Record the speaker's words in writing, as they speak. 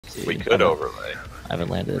Dude, we could overlay. I haven't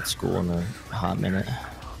landed at school in a hot minute.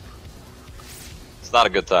 It's not a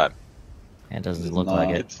good time. It doesn't look like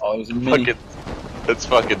it. It's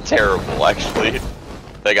fucking terrible, actually.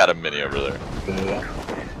 They got a mini over there. Yeah.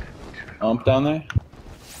 Ump down there?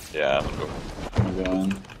 Yeah, I'm gonna go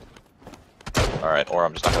in. Alright, or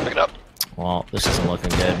I'm just not gonna pick it up. Well, this isn't looking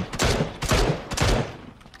good.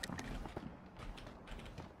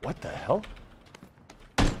 What the hell?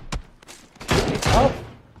 It's up.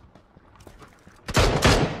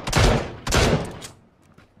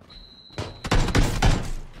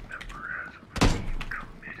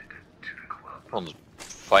 Everyone's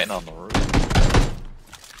fighting on the roof.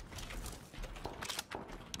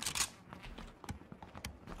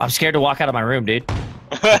 I'm scared to walk out of my room, dude.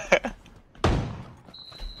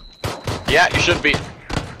 Yeah, you should be.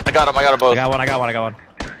 I got him both. I got one.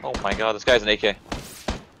 Oh my god, this guy's an AK.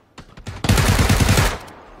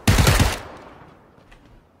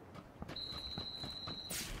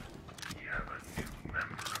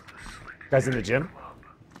 Guys in the gym?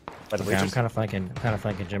 By the Yeah, I'm bleachers? kind of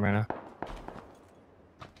flanking gym right now.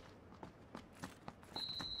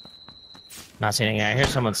 Not seeing anything. I hear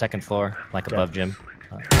someone second floor, like above gym.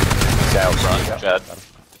 Guy out front, Chad.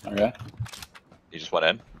 Okay. He just went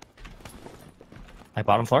in. Like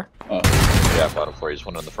bottom floor? Oh. Yeah, bottom floor. He just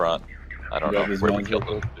went in the front. I don't know where we killed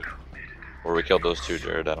those two. Where we killed those two,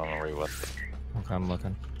 Jared. I don't know where he went. Okay, I'm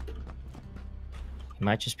looking. He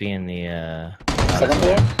might just be in the Second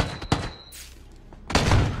floor?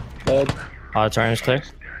 Dead. auditorium is clear.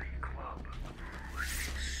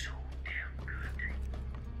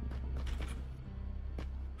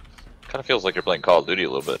 Kind of feels like you're playing Call of Duty a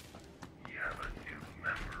little bit.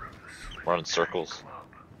 We're running circles.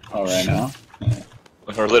 Oh, right now? Yeah.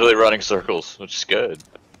 We're literally running circles, which is good.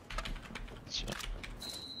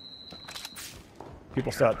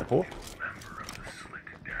 People still at the pool?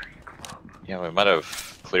 Yeah, we might have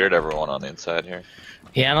cleared everyone on the inside here.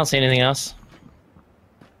 Yeah, I don't see anything else.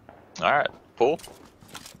 Alright, pool.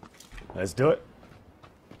 Let's do it.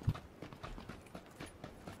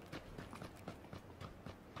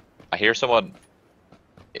 I hear someone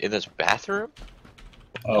in this bathroom.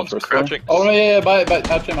 Oh, One's first floor? crouching. Oh, yeah,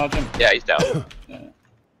 out him. Yeah, he's down. Yeah.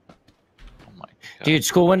 Oh my god. Dude,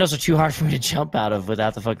 school windows are too hard for me to jump out of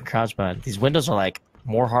without the fucking crouch button. These windows are like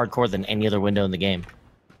more hardcore than any other window in the game.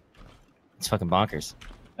 It's fucking bonkers.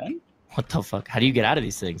 Okay. What the fuck? How do you get out of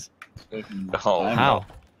these things? Oh, How?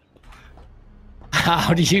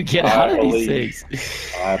 How do you get out of these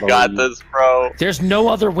things? got this, bro. There's no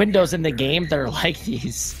other windows in the game that are like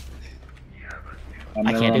these.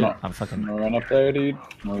 I can't do it. I'm fucking. Run up there, dude.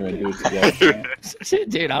 We're gonna do it together.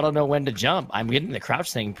 Dude, I don't know when to jump. I'm getting the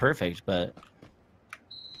crouch thing perfect, but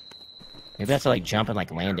maybe I have to like jump and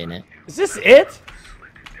like land in it. Is this it?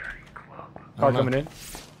 Car know. coming in.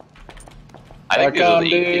 I think these are the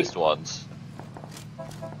dude. easiest ones.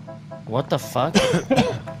 What the fuck?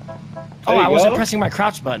 There I you wasn't go. pressing my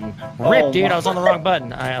crouch button. Rip, Oh dude. my I was on the wrong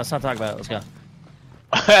button. Alright, let's not talk about it. Let's go.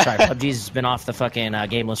 Sorry, PUBG's been off the fucking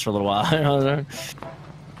game list for a little while. I don't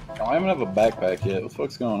even have a backpack yet. What the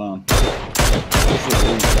fuck's going on?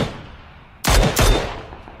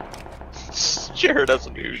 Jared has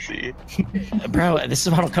an Uzi. Bro, this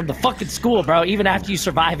is why I don't come to fucking school, bro. Even after you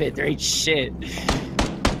survive it, there ain't shit.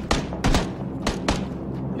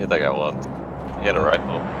 Yeah, that guy won. He had a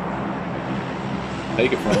rifle.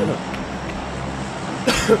 Take it from him.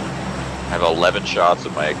 I have 11 shots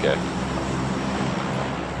in my AK.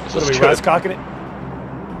 This What is are we, good. Raz cocking it?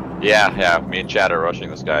 Yeah, me and Chad are rushing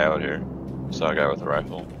this guy out here. Saw a guy with a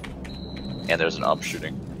rifle. And there's an ump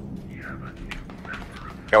shooting.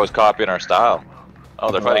 Guy was copying our style.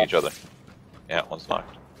 Oh, they're fighting each other. Yeah, one's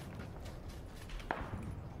knocked.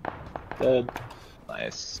 Dead.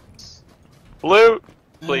 Nice. Loot!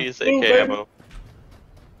 Please, AK Loot, baby. ammo.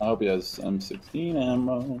 I hope he has M16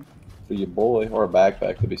 ammo for your boy, or a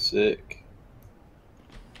backpack to be sick.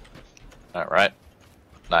 Alright.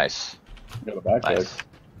 Nice. Got a backpack. Nice.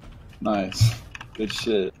 Nice. Good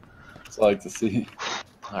shit. That's what I like to see.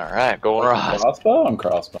 Alright, going right. Crossbow? I'm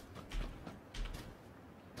crossbow.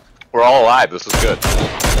 We're all alive. This is good.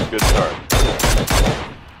 Good start.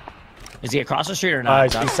 Is he across the street or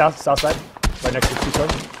not? He's south side. Right next to the two-story.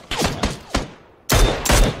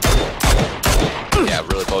 Yeah,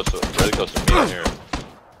 really close to me in here.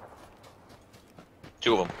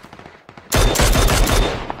 Two of them.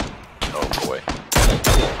 Oh boy.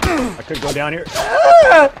 I could go down here.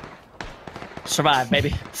 Survive,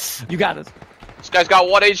 baby. You got it. This guy's got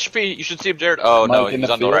 1 HP. You should see him, Jared. Oh no, Mike, in he's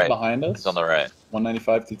the on the field right. behind us. He's on the right.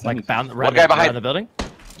 195 to 10. Like bound One guy behind- around the building?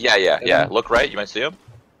 Yeah. Look right. You might see him.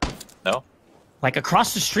 No. Like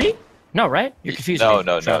across the street? No, right? You're confused. No, me.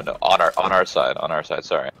 no, no, Shroud. no. On our side.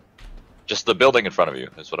 Sorry. Just the building in front of you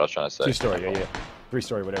is what I was trying to say. 2-story, yeah.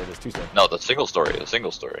 3-story, whatever it is, 2-story. No, the single story. The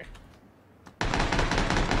single story.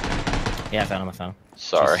 Yeah, I found him. I found him.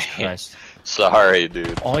 Sorry. Jesus Christ. Sorry,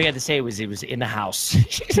 dude. All he had to say was it was in the house.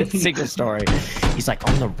 Single story. He's like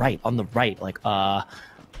on the right. Like I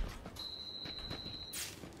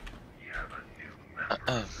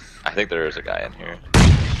think there is a guy in here.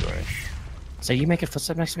 Story. So you make a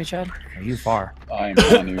footstep next to me, Chad? Are you far? I'm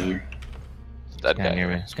not near you. That Guy guy near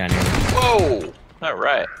me. here. This guy near me. Whoa! All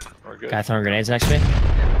right. We're good. Guy throwing grenades next to me.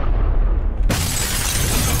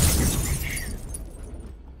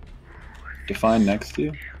 Define next to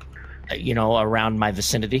you. You know, around my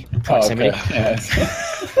vicinity, Oh, proximity. okay.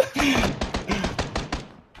 Yeah.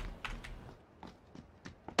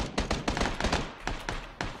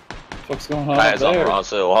 What's going on? Guys up on there? Ross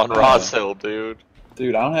Hill. On Ross Hill, dude.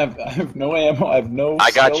 Dude, I have no ammo. I have no.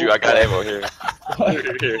 I got you. I scope. got ammo here.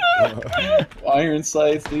 Iron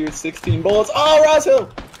sights, dude. 16 bullets. Oh, Ross Hill!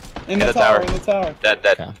 In the tower. In the tower. That.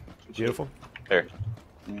 Okay. Beautiful. Here.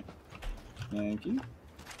 Thank you.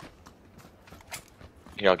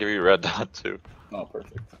 Here, I'll give you a red dot too. Oh,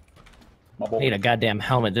 perfect. My I boy. need a goddamn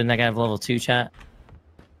helmet. Didn't that guy have level 2, chat?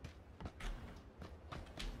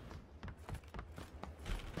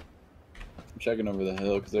 I'm checking over the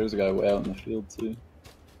hill because there's a guy way out in the field too.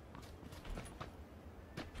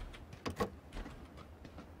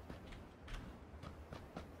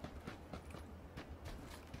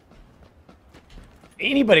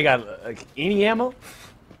 Anybody got like any ammo?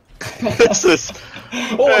 this is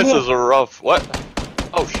a rough. What?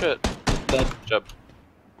 Oh shit. That Jump.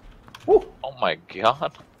 Woo. Oh my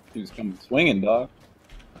god. dude's coming swinging, dog.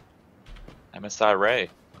 MSI Ray.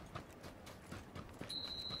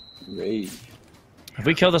 Great. Have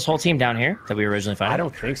we killed this whole team down here that we were originally fighting? I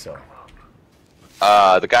don't think so.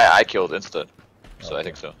 The guy I killed instant. So I Okay.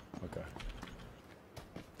 think so. Okay.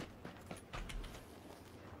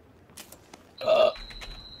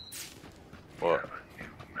 What?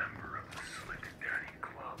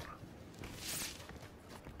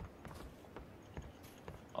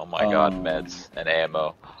 Oh my god, meds and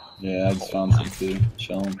ammo. Yeah, I just found some too.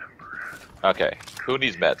 Chilling. Okay, who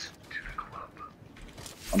needs meds?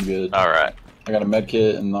 I'm good. Alright. I got a med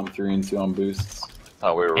kit and I'm 3 and 2 on boosts.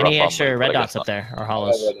 Oh, we were Any rough on extra loot, red but I dots guess up there, or I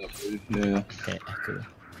hollows? read that, dude. Yeah. Okay, cool.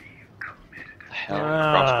 Hell,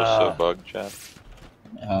 Crossbow's so bugged, chat.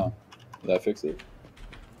 How? Did I fix it?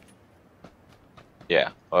 Yeah.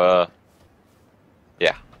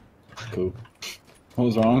 Yeah. Cool. What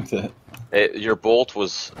was wrong with it? Your bolt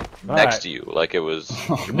was All next right. to you, like it was.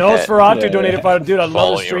 your Nose head. for Octo Yeah. donated 5, dude. I love the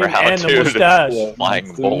Following you stream around, and the dude. mustache. Yeah. Flying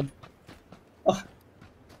Dude. bolt.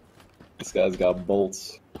 This guy's got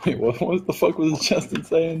bolts. Wait, what the fuck was Justin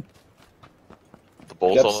saying? The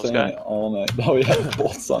bolts Kept on this saying guy. it all night. Oh yeah, the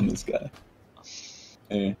bolts on this guy.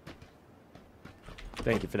 Hey.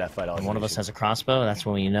 Thank you for that fight. When one of us has a crossbow, that's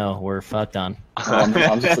when we know we're fucked on.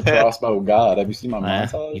 I'm just a crossbow god. Have you seen my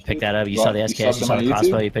montage? You picked that up. You Bro, saw the you SKS. subbed You to saw my the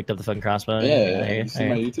crossbow. YouTube? You picked up the fucking crossbow. Yeah, There you see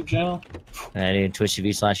my YouTube channel? And I did Twitch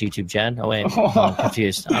TV/YouTube Jen. Oh wait, I'm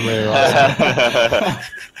confused. I'm really lost.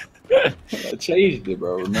 I changed it,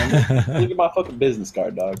 bro. Remember? Look at my fucking business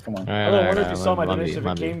card, dog. Come on. All I right, wonder if you saw my love donation if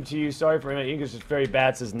love it came to you. Sorry for my English is very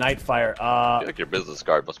bad. Says Nightfire. I feel like your business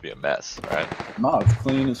card must be a mess, right? No, it's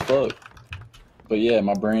clean as fuck. But yeah,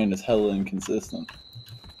 my brand is hella inconsistent.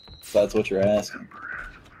 If that's what you're asking.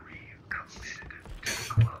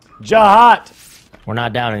 Jahat. We're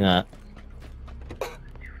not doubting that.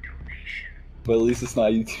 But at least it's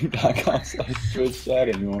not youtube.com/Twitch chat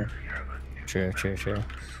anymore. True.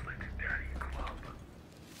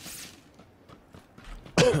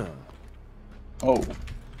 Oh,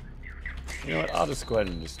 You know what? I'll just go ahead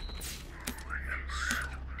and just.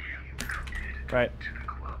 Right.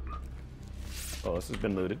 Oh, this has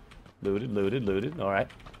been looted. Looted. All right.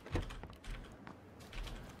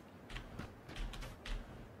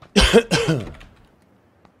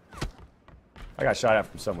 I got shot at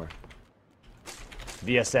from somewhere.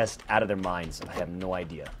 VSS'd out of their minds. I have no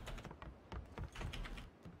idea.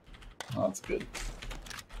 oh that's good.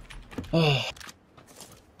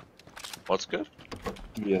 What's good?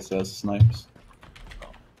 VSS snipes.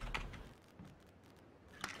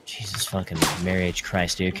 Jesus fucking Mary H.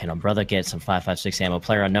 Christ, dude. Can a brother get some 5.56 ammo?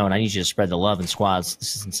 Player unknown. I need you to spread the love in squads.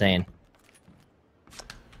 This is insane.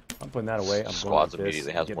 I'm putting that away. I'm Squads going with this.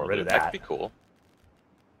 immediately has Getting more rid loot. of That that. could be cool.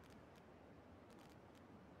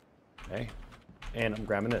 Okay. And I'm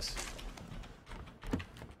grabbing this.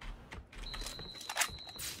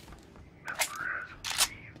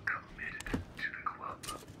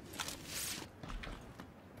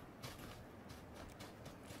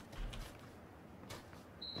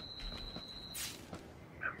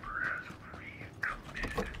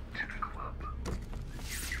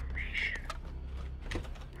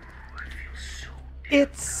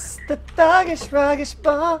 It's the thuggish, ruggish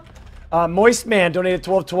ball. Moist Man donated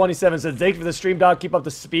 12.27. Says, thank you for the stream, dog. Keep up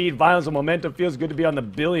the speed. Violence and momentum. Feels good to be on the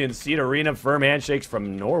billion-seat arena. Firm handshakes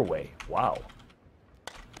from Norway. Wow.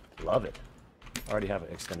 Love it. Already have an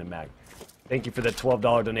extended mag. Thank you for the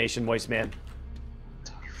 $12 donation, Moist Man.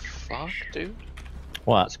 Fuck, dude.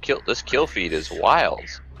 What? This kill feed is wild.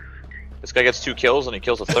 This guy gets 2 kills and he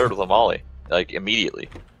kills a third with a molly, like immediately.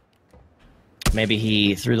 Maybe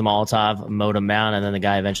he threw the Molotov, mowed him down, and then the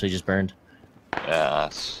guy eventually just burned. Yeah.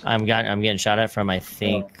 I'm getting shot at from, I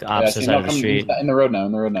think, Yeah, opposite side of the street. In the road now.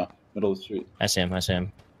 Middle of the street. I see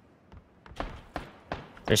him.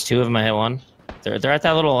 There's 2 of them. I hit one. They're at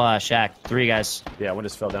that little shack. 3 guys. Yeah, one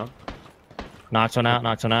just fell down. Knocked one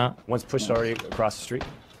out. One's pushed already across the street.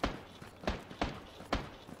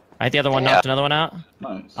 I hit the other one, knocked another one out.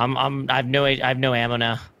 Nice. I have no ammo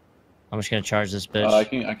now. I'm just gonna charge this bitch. I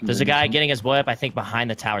can There's a guy getting his boy up, I think, behind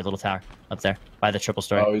the tower, the little tower, up there, by the triple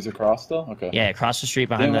story. Oh, he's across still? Okay. Yeah, across the street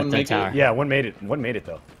behind the tower. Yeah, one made it. One made it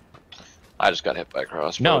though. I just got hit by a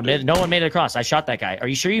crossbow. No, dude. no one made it across. I shot that guy. Are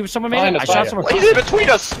you sure someone made Behind it? us, I shot behind someone. He's in between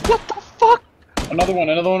us. What the fuck? Another one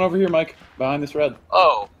over here, Mike. Behind this red.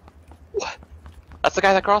 Oh. What? That's the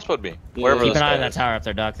guy that crossbowed me. Yeah, Wherever Keep this an eye guy on that is. tower up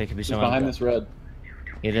there, Doc. They could be He's someone. behind this red.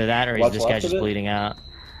 Either that or What's this left guy's of just it? bleeding out.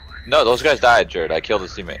 No, those guys died, Jared. I killed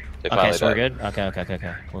his teammate. They Okay, finally so we're died. good?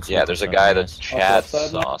 Okay. Yeah, there's a guy that Chad left side?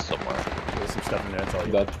 saw somewhere. There's some stuff in there. That's all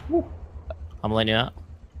you. That, I'm letting you out.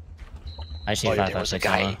 I just need Oh, yeah, 5, There 5, was a 6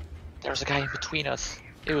 guy. ammo. There was a guy in between us.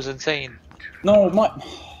 It was insane. no, What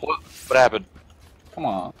happened? come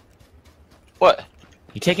on. What?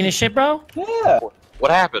 You taking his shit, bro? Yeah.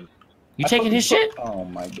 What happened? You taking his shit? Oh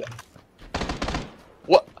my god.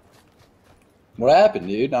 What? What happened,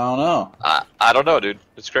 dude? I don't know. I don't know, dude.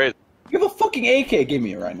 It's crazy. You have a fucking AK. Give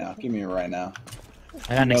me it right now.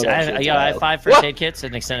 I got know that shit's I have wild. 5 first aid kits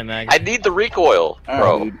and extended mag. I need the recoil, All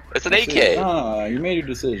bro. right, dude. It's an I AK. see. No, you made your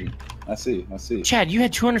decision. I see. Chad, you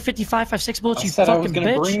had 255 5.6 bullets, I you said I was fucking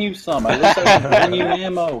gonna bitch. bring you some. I said I was gonna bring you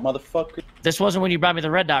ammo, motherfucker. This wasn't when you brought me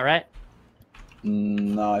the red dot, right?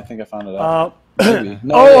 No, I think I found it out. Maybe.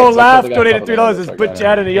 No, Oh, yeah, 'cause I Laugh put the guy donated top of $3. the Says, other, put so I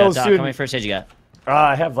Chad in a Yeah, yellow Doc, how suit. many first aids you got?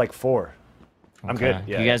 I have like 4. I'm Okay. good.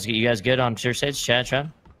 Yeah. You guys good on first aids, Chad?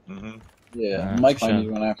 Mm-hmm. Yeah, Alright, Mike sure. might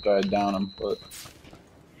need one after I down him, but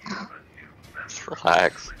Just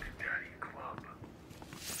relax.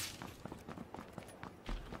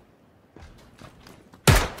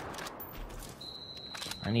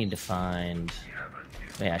 I need to find.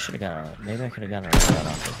 Wait, I should have got a. Maybe I could have gotten a red dot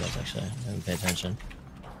off those guys, actually. I didn't pay attention.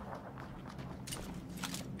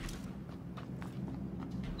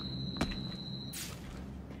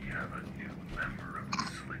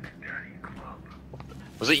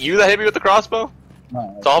 Was it you that hit me with the crossbow?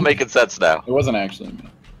 no, It's all making sense now. it wasn't actually me.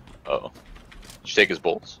 Oh. Did you take his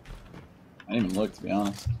bolts? I didn't even look, to be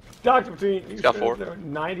honest. Dr. Between, He's got 4.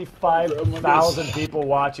 95,000 people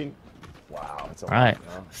watching. Wow. That's a lot, Alright, you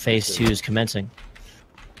know? phase 2 is commencing.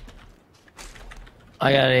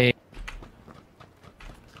 I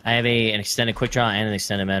have an extended quick draw and an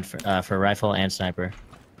extended med for rifle and sniper.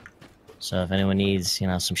 So if anyone needs,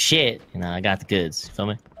 some shit, I got the goods. You feel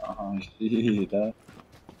me? Oh shit, huh?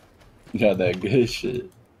 You got that good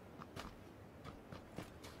shit.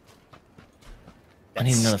 I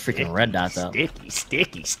need another freaking red dot though.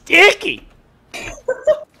 Sticky!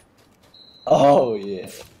 Oh yeah.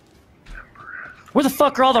 Where the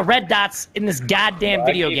fuck are all the red dots in this goddamn I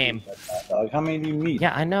video gave you game? that, dog. How many do you need?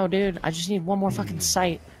 Yeah, I know, dude. I just need one more fucking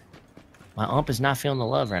sight. My ump is not feeling the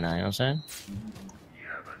love right now, you know what I'm saying?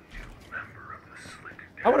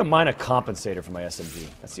 I wouldn't mind a compensator for my SMG.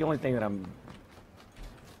 That's the only thing that I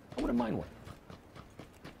wouldn't mind one.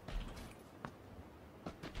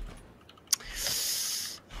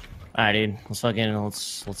 Alright, dude. Let's go fucking,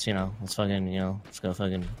 you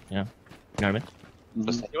know what I mean?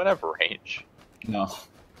 Does anyone have range? No.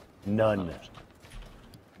 None.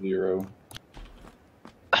 0.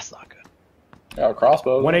 That's not good. Got a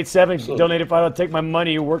crossbow. 187 So- donated $5. I'll take my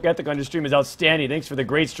money. Your work ethic on your stream is outstanding. Thanks for the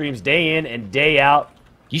great streams day in and day out.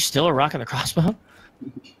 You still are rocking the crossbow?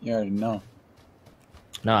 You already know.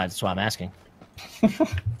 No, that's why I'm asking.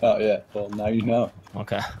 Oh yeah. Well, now you know.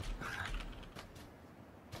 Okay.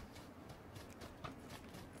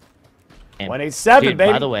 And, 187, dude,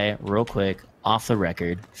 baby. by the way, real quick, off the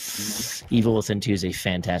record, Evil Within 2 is a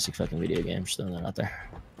fantastic fucking video game. Just throwing that out there.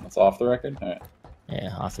 That's off the record. All right.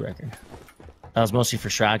 Yeah, off the record. That was mostly for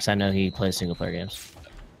Shroud, 'cause I know he plays single player games.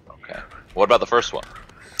 Okay. What about the first one?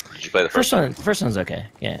 Did you play the first one? First one's okay.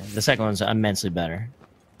 Yeah, the second one's immensely better,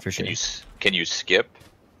 for sure. Can you skip?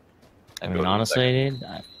 I and mean, go to the honestly, dude,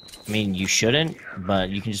 I mean, you shouldn't,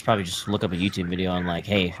 but you can just probably just look up a YouTube video on like,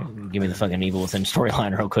 hey, give me the fucking Evil Within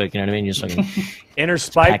storyline real quick. You know what I mean? Just fucking Inner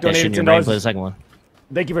Spike pack that shit in donated your brain, play the $10. second one.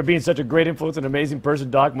 Thank you for being such a great influence and amazing person,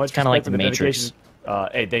 Doc. Much Kind of like respect the for Matrix.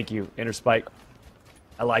 dedication. Hey, thank you, Inner Spike.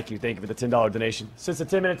 I like you. Thank you for the $10 donation. Since the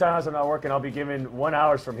 10-minute times are not working, I'll be giving 1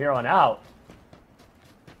 hour from here on out.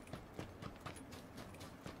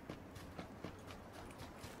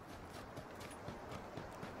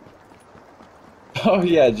 Oh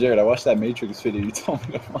yeah, Jared, I watched that Matrix video you told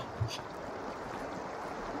me to watch.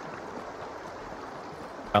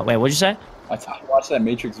 Oh, wait, what'd you say? I watched that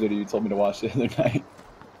Matrix video you told me to watch the other night.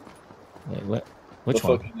 Wait, what? Which the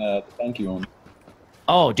one? Fucking, thank you one.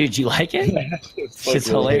 Oh, dude, you like it? Shit's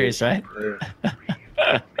hilarious, right?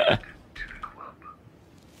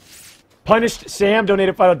 Punished Sam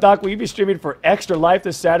donated $5. Doc, will you be streaming for Extra Life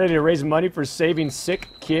this Saturday to raise money for saving sick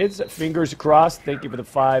kids? Fingers crossed. Thank you for the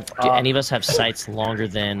 5. Do any of us have sights longer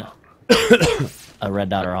than a red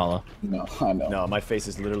dot or hollow? No, I know. No, my face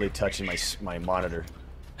is literally touching my monitor.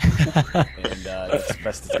 And that's the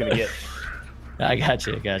best it's gonna get. I got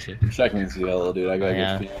you, I got you. Check me into yellow, dude. I gotta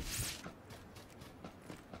Yeah. get feeling.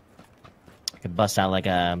 I could bust out like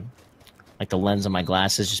the lens of my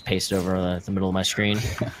glasses, just paste it over the middle of my screen.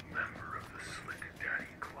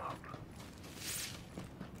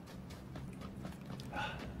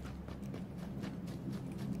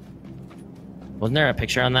 Wasn't there a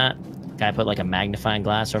picture on that? Guy put like a magnifying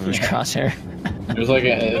glass over his crosshair. It was like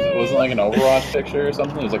it wasn't like an Overwatch picture or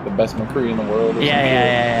something. It was like the best McCree in the world. Or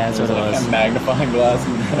Yeah, that's it was what it like was. a magnifying glass.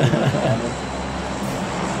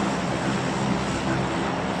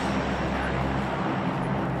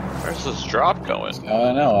 Where's this drop going?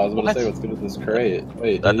 I know. I was about What? to say, what's good with this crate?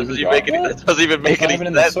 Wait, That did doesn't he even make drop any. that? That doesn't even make It's not any even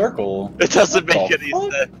in the sense. circle. It doesn't What make the any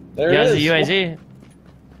fuck? sense. There You it guys, is. the UAZ? You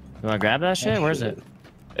wanna grab that shit? Where is it?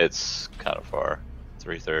 It's kind of far.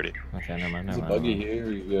 3:30. Okay, never mind, There's never a mind. buggy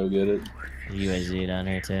here. You go get it. The UAZ down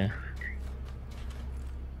here too.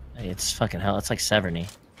 Hey, it's fucking hell. It's like Severny.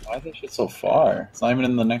 Why is this shit so far? It's not even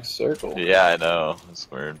in the next circle. Yeah, I know. It's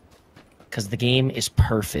weird. Because the game is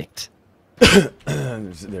perfect.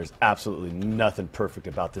 There's absolutely nothing perfect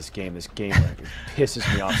about this game. This game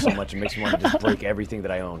pisses me off so much. It makes me want to just break everything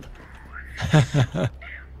that I owned.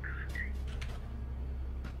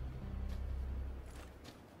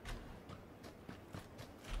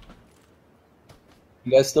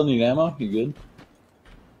 You guys still need ammo? You good?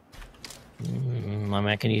 My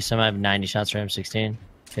man, can use some? I have 90 shots for M16.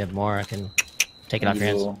 If you have more, I can take it off your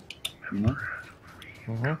hands. You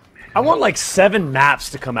know? I want like 7 maps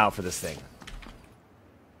to come out for this thing.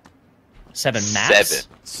 7 maps? 7.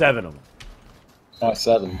 7 of them. Oh,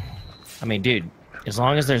 7. I mean, dude, as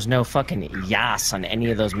long as there's no fucking yas on any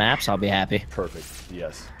of those maps, I'll be happy. Perfect.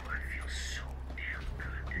 Yes.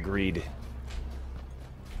 Agreed.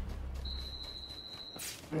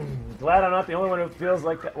 Glad I'm not the only one who feels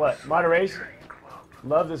like that. What? Moderation?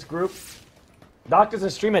 Love this group. Doc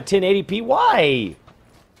doesn't stream at 1080p. Why?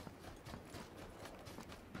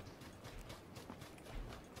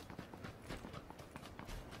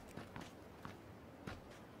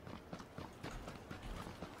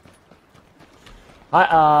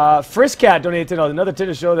 Hi, Friskcat donated $10. Another $10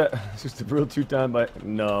 to show that it's just a real 2-time, but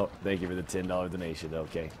no, thank you for the $10 donation.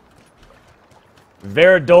 Okay.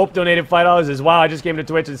 Vera Dope donated $5. As wow, I just came to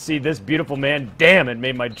Twitch and see this beautiful man. Damn, it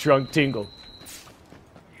made my trunk tingle.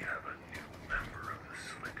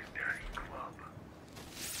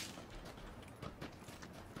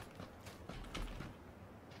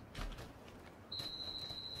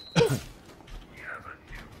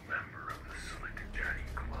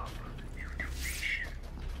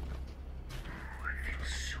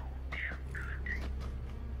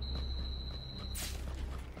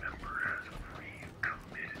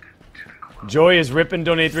 Joy is ripping,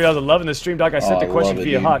 donate $3. Loving the stream, Doc. I sent Oh, a question love it,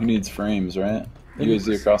 via dude. Hawk. He needs frames, right?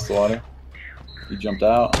 UAZ across the water. He jumped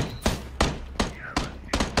out.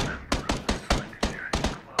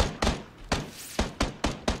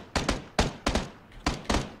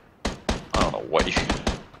 I don't know what you.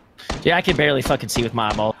 Yeah, I can barely fucking see with my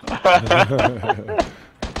eyeball.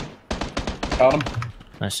 Caught him.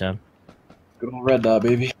 Nice job. Good old red dot,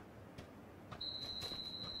 baby.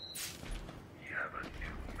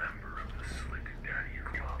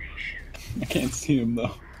 I can't see him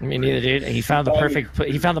though. Me neither, dude. He found the perfect.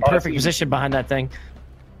 He found the perfect position behind that thing.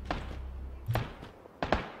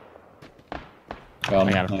 Got him.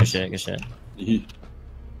 I got him. Good shit. Good shit. He-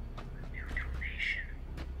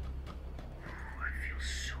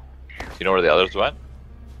 You know where the others went?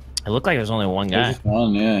 It looked like there was only one There's guy. just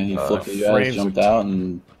one, yeah. He flipped the guys, frames jumped are- out,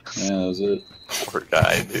 and yeah, that was it. Poor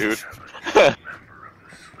guy, dude.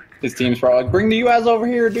 His team's probably like, bring the US over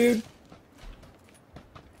here, dude.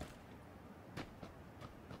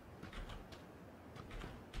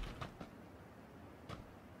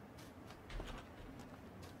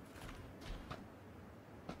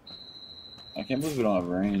 I can't believe we don't have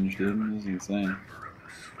range, dude. This is insane.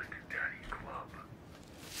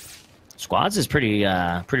 Squads is pretty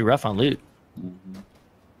rough on loot. Mm-hmm.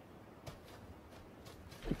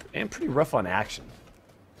 And pretty rough on action.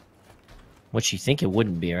 Which you think it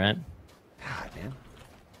wouldn't be, right? God, man.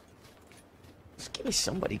 Just give me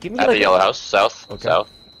somebody. Give me At like the yellow house, south. Okay.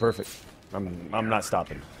 South. Perfect. I'm not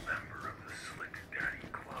stopping.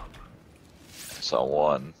 So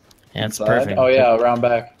one. Yeah, it's Inside? perfect. Oh yeah, around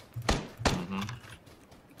back. Mm-hmm.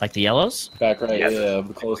 Like the yellows? Back right, Yeah, yeah,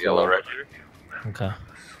 the close Yellow one. right here. Okay.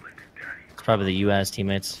 It's probably the US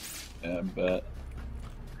teammates. Yeah, I bet.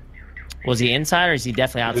 Was he inside or is he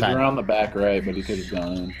definitely He was outside? around the back right, but he could have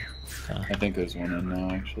gone in. Okay. I think there's one in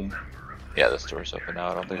now, actually. Yeah, this door's open now.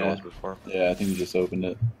 I don't think it Yeah. was before. Yeah, I think he just opened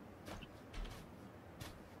it.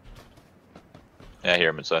 Yeah, I hear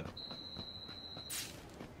him inside.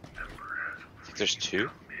 I think there's two.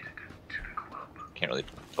 Can't really.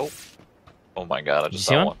 Oh. Oh my god, I just You see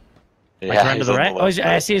saw one? one. Like run to he's the on right? left.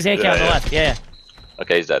 I see his AK on the left. Yeah.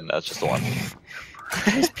 Okay, he's dead. No, it's just the one.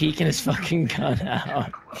 He's peeking his fucking gun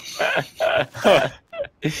out.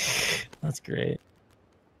 That's great.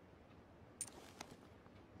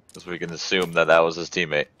 Because we can assume that that was his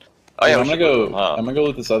teammate. Oh yeah, I'm we gonna should go. move him, huh? I'm gonna go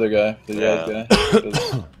with this other guy, the Yeah. US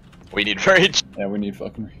guy. We need range. Yeah, we need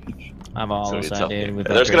fucking range. I'm all So you outside, tell dude. me. with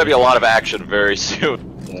There's that gonna be a range. lot of action very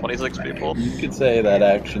soon. Yeah. 26 people. You could say that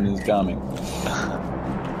action is coming.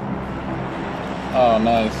 Oh,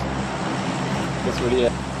 nice. Guess what he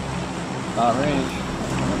had? Not range.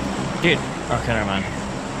 Dude. Okay, never mind.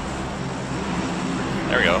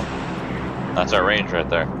 There we go. That's our range right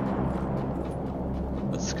there.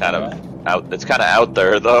 It's kind of out. It's kind of out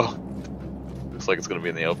there though. Looks like it's gonna be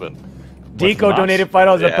in the open. What's the Deco box? donated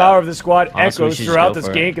 $5. The Yeah. power of the squad Honestly, we echoes should just throughout go this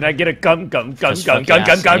for it. game. Can I get a gun, gun, gun, Just gun, fuck gun, your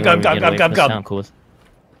gun, ass gun, anywhere gun, we gun, get gun, away gun, from this gun? town, cool with.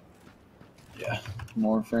 Yeah.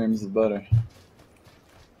 More frames, the better.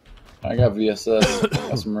 I got VSS.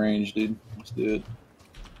 Got some range, dude. Let's do it.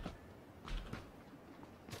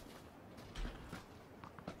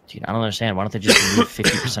 Dude, I don't understand. Why don't they just move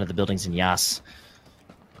 50% of the buildings in Yas?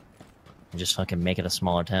 And just fucking make it a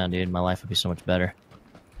smaller town, dude. My life would be so much better.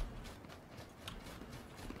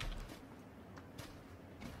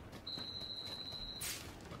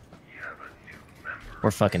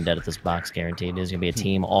 We're fucking dead at this box, guaranteed. There's gonna be a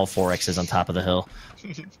team, all 4Xs on top of the hill.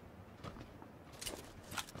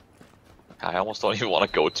 I almost don't even want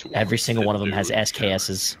to go to one. Every single one of them has Dude.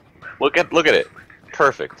 SKSs. Look at it.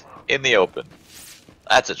 Perfect. In the open.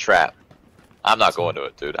 That's a trap. I'm not going to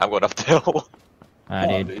it, dude. I'm going up the hill. Alright,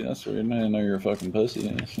 Oh, dude. dude, that's weird. I didn't know you were a fucking pussy.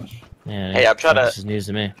 Yeah, dude. Hey, I'm trying to- This is news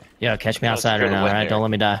to me. Yo, catch me trying to outside secure right the now, win alright? here. Don't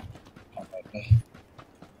let me die.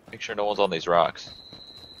 Make sure no one's on these rocks.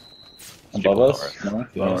 Above People us? are- No?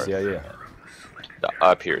 Yes, yeah, yeah.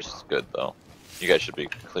 Up here's good though. You guys should be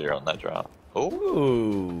clear on that drop. Oh,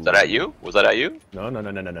 Ooh. is that at you? Was that at you? No, no,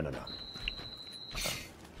 no, no, no, no, no.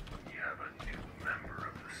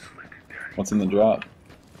 What's in the drop?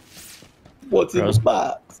 What's in Rose. the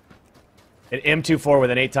box? An M24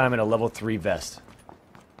 with an 8-time and a level 3 vest.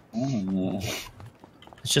 I don't know.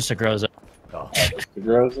 It's just a Groza. Oh. The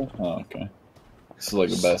Groza? Oh, okay. This is like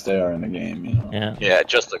the best AR in the game, you know? Yeah. Yeah,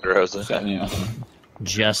 just a Groza. So, you know.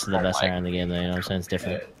 Just the best my- iron in the game, though, you know what I'm saying? It's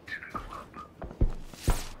different.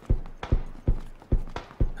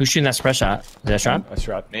 Who's shooting that spread shot? Is that Shroud? That's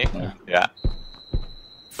right. Me? Yeah.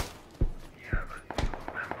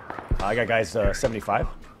 I got guys 75.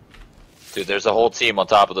 Dude, there's a whole team on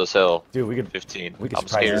top of this hill. Dude, we could 15. we could I'm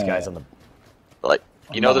surprise these scared. guys on the. Like,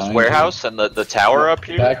 you know this Behind warehouse and the tower up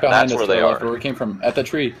here? Back behind That's us, where to they the left, are. where we came from. At the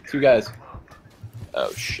tree. 2 guys.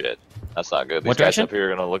 Oh shit. That's not good. These What guys direction? up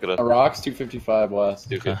here are gonna look at us. A rocks, 255 west.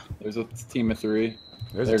 Dude, Okay. There's a team of 3.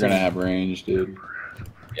 There's They're a gonna team. have range, dude.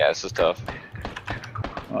 Yeah, this is tough.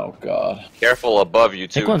 Oh, God. Careful above you I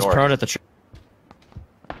too. think one's north. prone at the tree.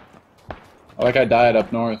 Like I died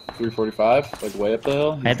up north, 345, like way up the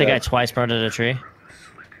hill. I had the guy twice prone at a tree.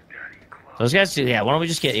 Those guys, yeah, why don't we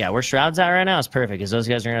just get, yeah, where Shroud's at right now is perfect, because those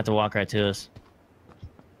guys are going to have to walk right to us.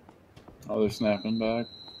 Oh, they're snapping back.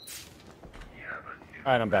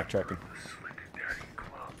 All right, I'm backtracking.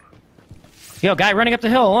 Yo, guy running up the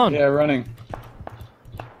hill alone. Yeah, running.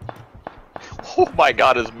 Oh my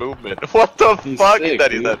god, his movement. What the He's fuck sick, is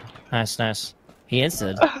that? dude. Nice, nice. He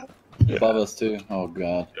insted. Above us, too. Oh,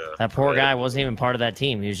 God. That poor guy wasn't even part of that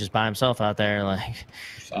team. He was just by himself out there, like,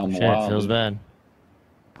 On the shit, wild, feels dude. bad.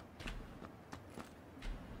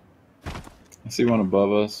 see one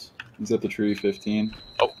above us. He's at the tree, 15.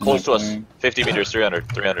 Oh, close to us. 50 meters,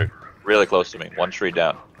 300, 300. Really close to me. One tree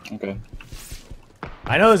down. Okay.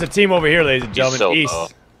 I know there's a team over here, ladies and He's gentlemen. so East. low.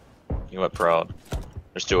 He went prone.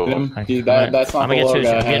 There's two of them. That's not I'm the gonna low get two.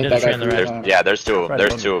 guy. Get into the tree on the right. Yeah, there's two of them. Right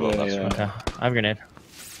There's two of them. Yeah, That's yeah. right. Okay. I have a grenade.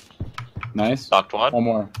 Nice. Knocked one. One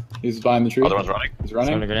more. He's behind the tree. Other one's running. He's Throwing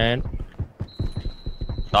a running. grenade.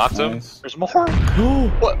 Knocked him. Nice. There's more.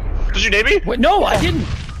 What? Did you name me? Wait, no, I didn't.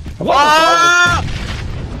 Ah!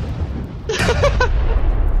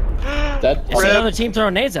 Dead. It's another team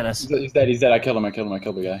throwing nades at us. He's dead. He's dead. I killed him. I killed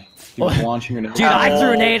the guy. He was launching grenades. Dude, I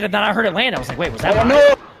threw a nade and then I heard it land. I was like, wait, was that mine?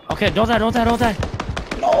 no! Okay, don't die.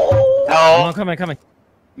 No! I'm coming.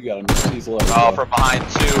 You got him. He's low. Oh, from behind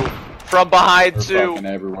two. From behind They're two. fucking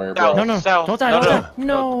everywhere, No, bro. No, South. don't die, No, don't no. die.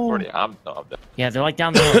 No. 40. I'm dead. Yeah, they're like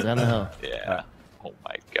down the hill, down the hill. Yeah. Oh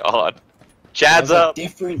my god. Chad's That's a up.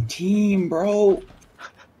 different team, bro.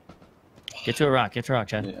 Get to a rock,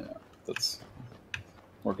 Chad. Yeah, that's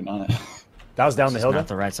working on it. That was down the It's hill, not then?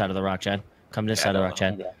 the right side of the rock, Chad. Come this Yeah, side of the no, rock,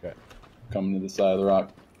 Chad. Okay. Coming to the side of the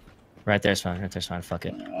rock. Right there's fine, fuck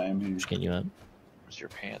it. I am here. Just getting you up. Where's your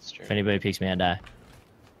pants, Jared? If anybody peeks me, I die.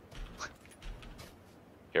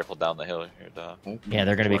 Careful down the hill here, dog. Yeah,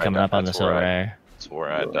 they're gonna be That's where I coming died. up on this That's hill where I- right here. That's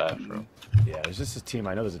where I died from. Yeah, there's just a team.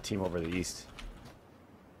 I know there's a team over the east.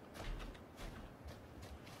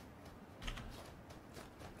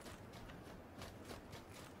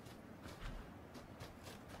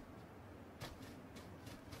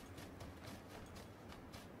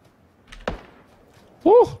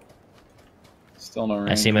 Woo! Still no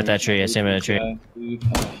range. I see him at that tree, Dude,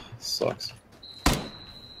 sucks.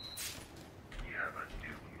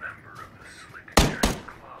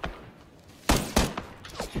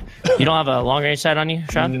 You don't have a long range sight on you,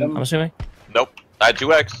 Shroud? I'm assuming? Nope. I had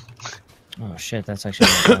 2x. Oh shit, that's actually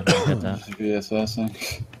not bad. I get that.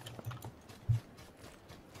 VSSing.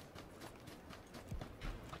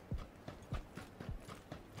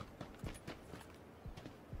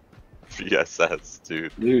 VSS,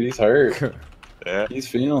 dude. Dude, he's hurt. Yeah. He's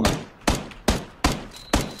feeling it.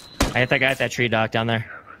 I hit that guy at that tree, Doc, down there.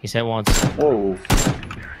 He's hit once. Whoa.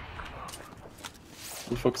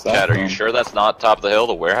 Who fucks that Chad, are you from? sure that's not top of the hill,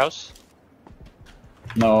 the warehouse?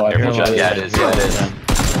 No, I Careful, think Chad. Yeah, it is. Yeah, it is.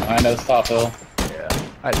 Behind us, top hill.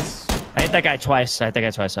 I just, I hit that guy twice.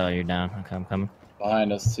 Oh, you're down. Okay, I'm coming.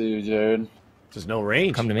 Behind us too, Jared. there's no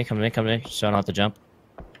range. Come to me, so I don't have to jump.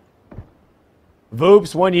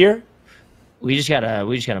 Voops, 1 year. We just gotta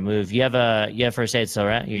move. You have first aid still,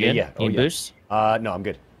 right? You good? Yeah. You need boost? No, I'm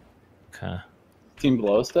good. Okay. Team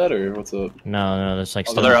below us dead, or what's up? No, there's like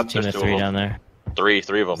Oh, still they're a up. team There's of two of 3 them. down there. Three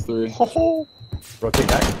of them. Three. Rotate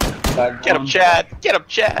back. Get him, Chad. Get him, Oh, I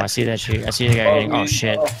Chad. see that tree. I see the guy getting. Oh man.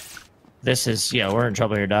 shit. This is we're in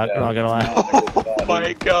trouble here, Doc. Yeah. I'm not gonna lie. Oh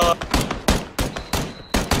my god.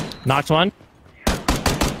 Knocked one.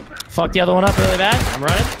 Fuck the other one up really bad. I'm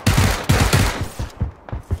running.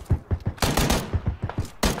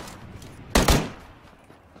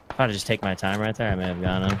 If I'd just take my time right there, I may have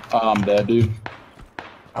gone in. I'm dead, dude. I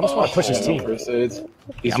almost want to push this team. First aids.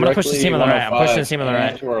 He's I'm gonna push this team on the right. I'm pushing this 105, team on the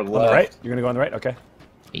right. To our On the left. right? You're gonna go on the right? Okay.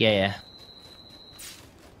 Yeah.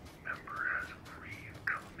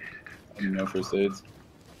 No first aids.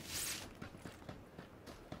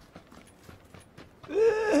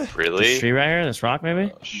 This Really? tree right here, this rock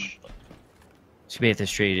maybe? Oh, sh- Should be at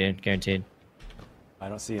this tree, dude. Guaranteed. I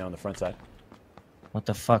don't see it on the front side. What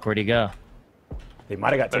the fuck? Where'd he go? They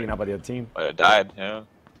might have got taken out by the other team. I died, yeah.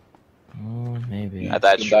 Oh, maybe. At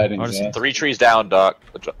that Good tree. diving, Honestly, yeah. 3 trees down, Doc.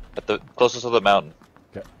 At the closest to the mountain.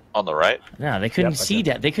 Okay. On the right? No, they couldn't Yep, I see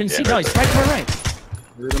did. that. They couldn't Yeah, see. No, right he's right to our right.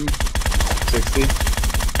 Heard him. 60.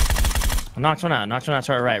 I knocked one out.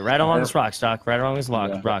 To our right. Right along this rock, Doc. Right along this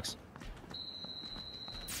Yeah. rocks.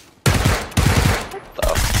 The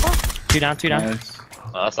fuck? Two down. Nice.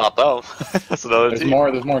 No, that's not them. That's another There's team.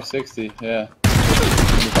 more 60, yeah.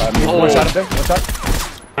 25 meters. One shot up there. One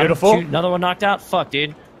shot. Beautiful. Another one knocked out. Fuck,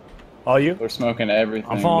 dude. All you? They're smoking everything.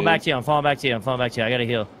 I'm falling back to you. I gotta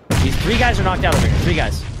heal. These 3 guys are knocked out over here. 3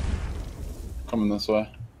 guys. Coming this way.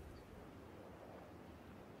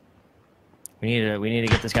 We need to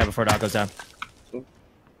get this guy before Doc goes down. I'm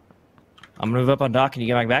gonna move up on Doc. Can you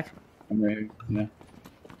get my back? I'm right here. Yeah.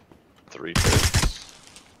 3 trees.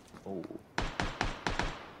 Oh.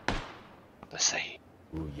 The same.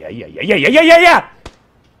 Ooh, yeah.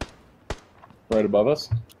 Right above us.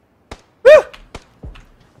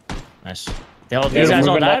 Nice. These guys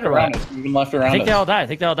all moving died left or around what? us. Moving left around I think they us.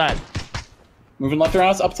 all died. Moving left around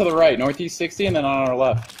us up to the right. Northeast 60 and then on our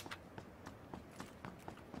left.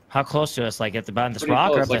 How close to us? Like at the bottom of this Pretty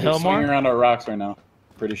rock or close. up the Like hill they're swinging more? around our rocks right now.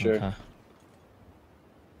 Pretty sure. Okay.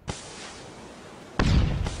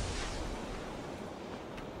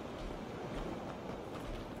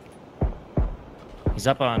 He's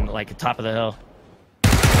up on like the top of the hill.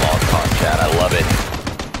 Long con chat, I love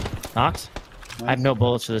it. Knocked. I have no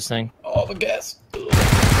bullets for this thing. Oh, the gas.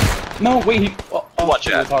 No, wait. Watch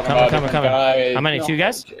out. Coming. How many? 2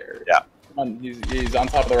 guys? Yeah. He's on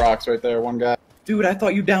top of the rocks right there. One guy. Dude, I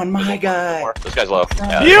thought you downed my guy. This guy's low.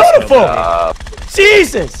 Yeah, Beautiful!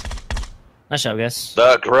 Jesus! Nice shot, guys.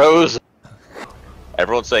 the grows.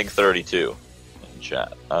 Everyone's saying 32 in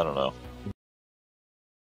chat. I don't know.